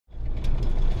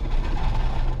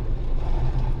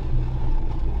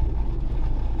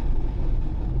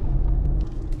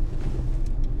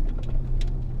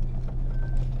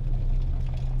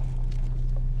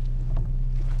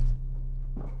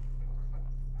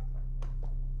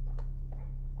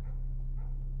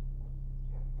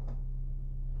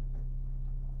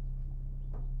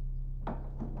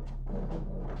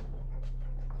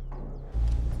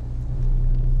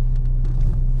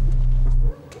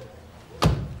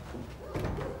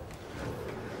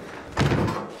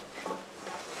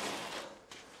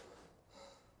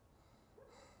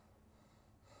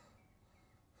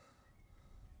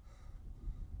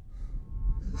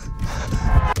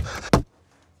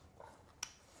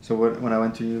So when I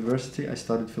went to university, I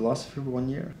studied philosophy for 1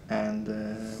 year, and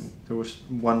there was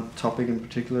one topic in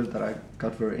particular that I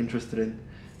got very interested in,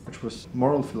 which was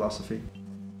moral philosophy.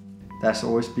 That's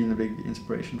always been a big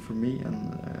inspiration for me,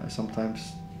 and I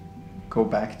sometimes go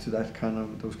back to those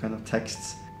kind of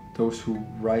texts. Those who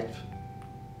write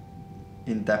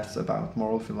in depth about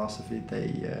moral philosophy,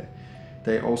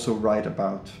 they also write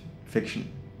about fiction.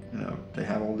 You know, they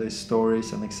have all these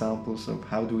stories and examples of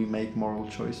how do we make moral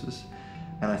choices.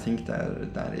 And I think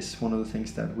that is one of the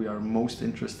things that we are most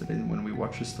interested in when we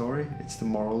watch a story. It's the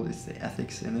moral, it's the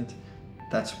ethics in it.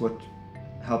 That's what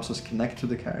helps us connect to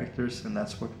the characters, and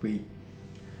that's what we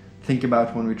think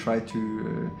about when we try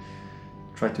to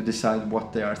decide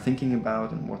what they are thinking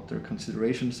about and what their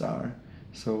considerations are.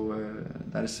 So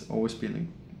that has always been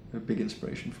a big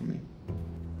inspiration for me.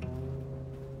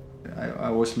 I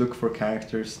always look for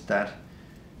characters that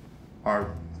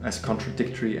are as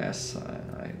contradictory as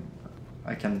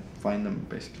I can find them,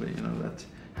 basically, you know, that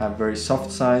have very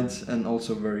soft sides and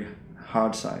also very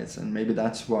hard sides. And maybe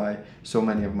that's why so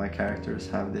many of my characters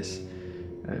have this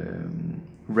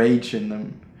rage in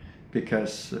them,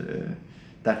 because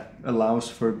that allows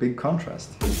for a big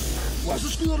contrast.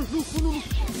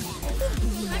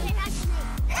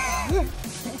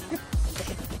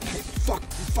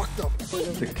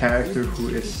 The character who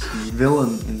is the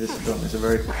villain in this film is a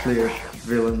very clear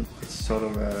villain. It's sort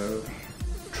of a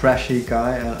trashy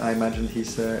guy, and I imagine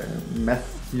he's a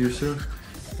meth user.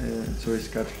 So he's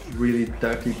got really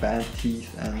dirty, bad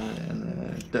teeth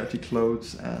and dirty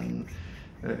clothes and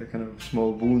kind of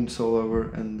small wounds all over,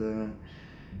 and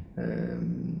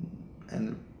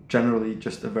generally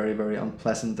just a very, very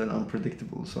unpleasant and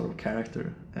unpredictable sort of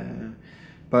character.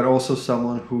 But also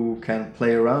someone who can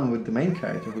play around with the main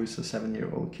character, who is a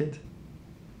 7-year-old kid.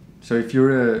 So if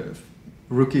you're a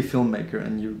rookie filmmaker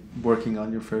and you're working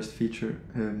on your first feature,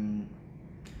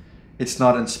 it's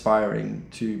not inspiring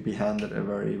to be handed a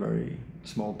very, very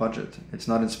small budget. It's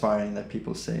not inspiring that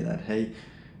people say that, hey,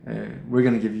 we're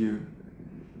going to give you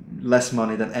less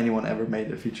money than anyone ever made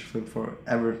a feature film for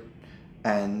ever,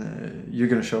 and you're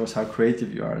going to show us how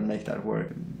creative you are and make that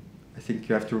work. I think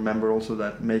you have to remember also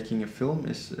that making a film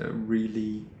is a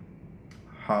really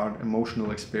hard emotional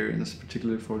experience,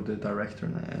 particularly for the director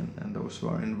and those who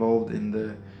are involved in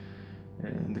the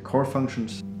core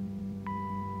functions.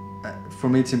 For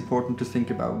me, it's important to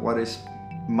think about what is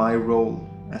my role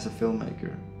as a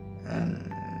filmmaker,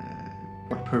 and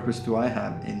what purpose do I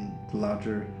have in the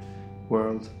larger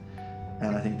world.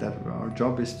 And I think that our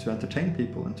job is to entertain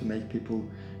people and to make people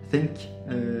think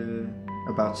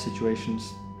about situations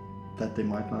that they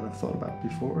might not have thought about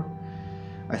before.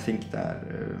 I think that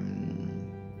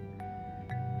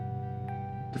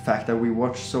the fact that we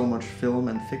watch so much film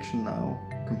and fiction now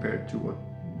compared to what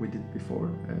we did before,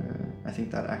 I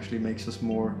think that actually makes us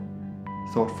more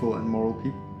thoughtful and moral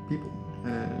people,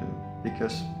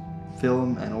 because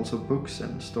film and also books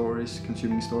and stories,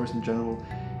 consuming stories in general,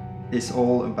 is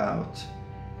all about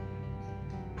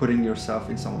putting yourself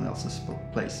in someone else's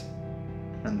place.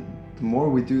 And the more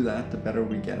we do that, the better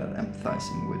we get at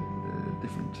empathizing with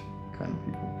different kind of people.